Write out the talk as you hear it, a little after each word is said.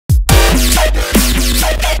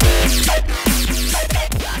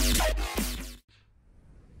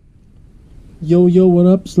Yo, what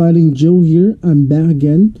up? Sliding Joe here. I'm back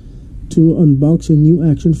again to unbox a new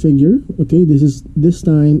action figure. Okay, this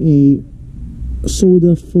time a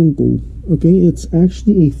soda Funko. Okay, it's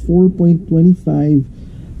actually a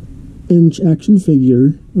 4.25-inch action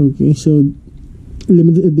figure. Okay, so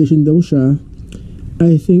limited edition daw siya.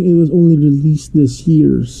 I think it was only released this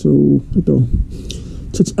year. So ito.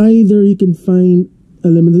 So it's either you can find a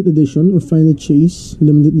limited edition or find a Chase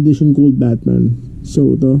limited edition gold Batman.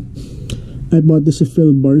 So ito. I bought this at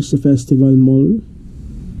Phil Bars, the festival mall.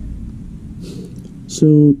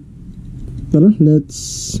 So, tara,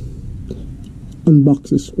 let's unbox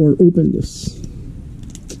this or open this.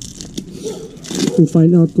 We'll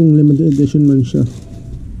find out kung limited edition man siya.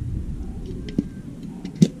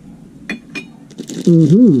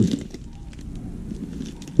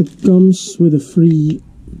 It comes with a free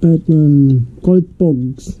Batman, call it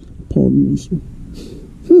Pogs.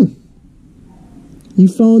 You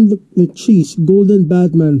found the Chase Golden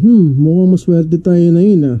Batman. Mukhang maswerte tayo na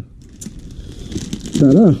yun ah.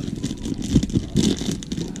 Tara.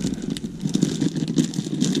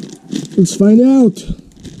 Let's find out.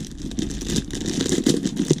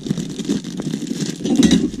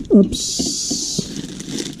 Oops.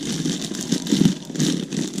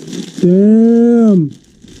 Damn.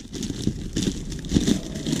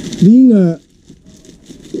 Di nga.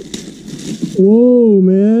 Whoa,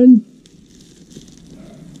 man.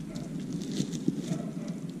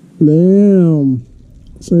 Damn.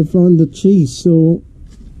 So I found the Chase. So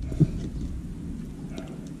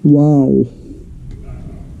wow.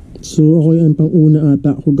 So ako yung pang-una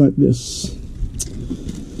ata who got this.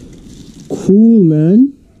 Cool,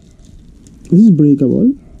 man. This is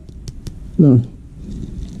breakable. No.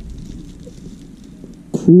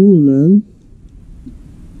 Cool, man.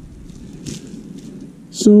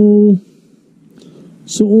 So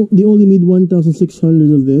they only made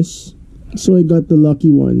 1,600 of this. So I got the lucky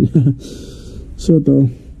one. So to.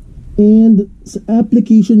 And sa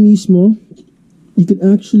application mismo, you can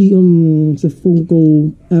actually sa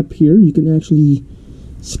Funko app here, you can actually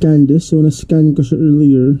scan this. So na-scan ko siya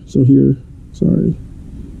earlier. So here, sorry.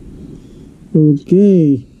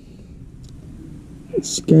 Okay.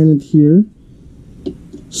 Let's scan it here.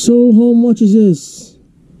 So how much is this?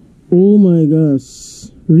 Oh my gosh.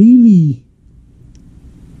 Really?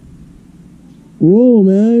 Whoa,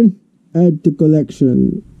 man. Add to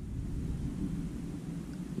collection.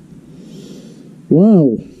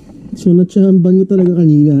 Wow. So natsamban ko talaga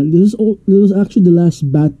kanina. This was actually the last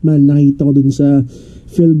Batman nakita ko dun sa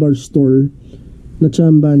Philbar store.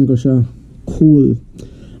 Natsamban ko siya. Cool.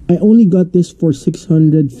 I only got this for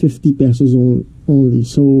 650 pesos only.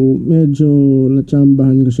 So medyo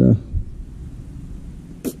natsambahan ko siya.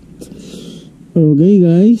 Okay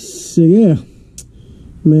guys. Sige.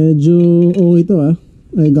 Medyo okay to ah.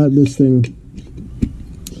 I got this thing.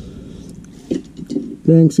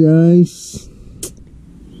 Thanks guys.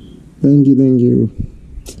 Thank you.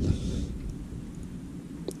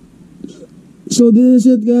 So this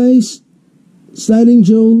is it guys. Sliding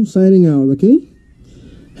Joe signing out, okay?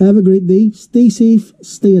 Have a great day. Stay safe.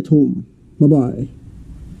 Stay at home. Bye-bye.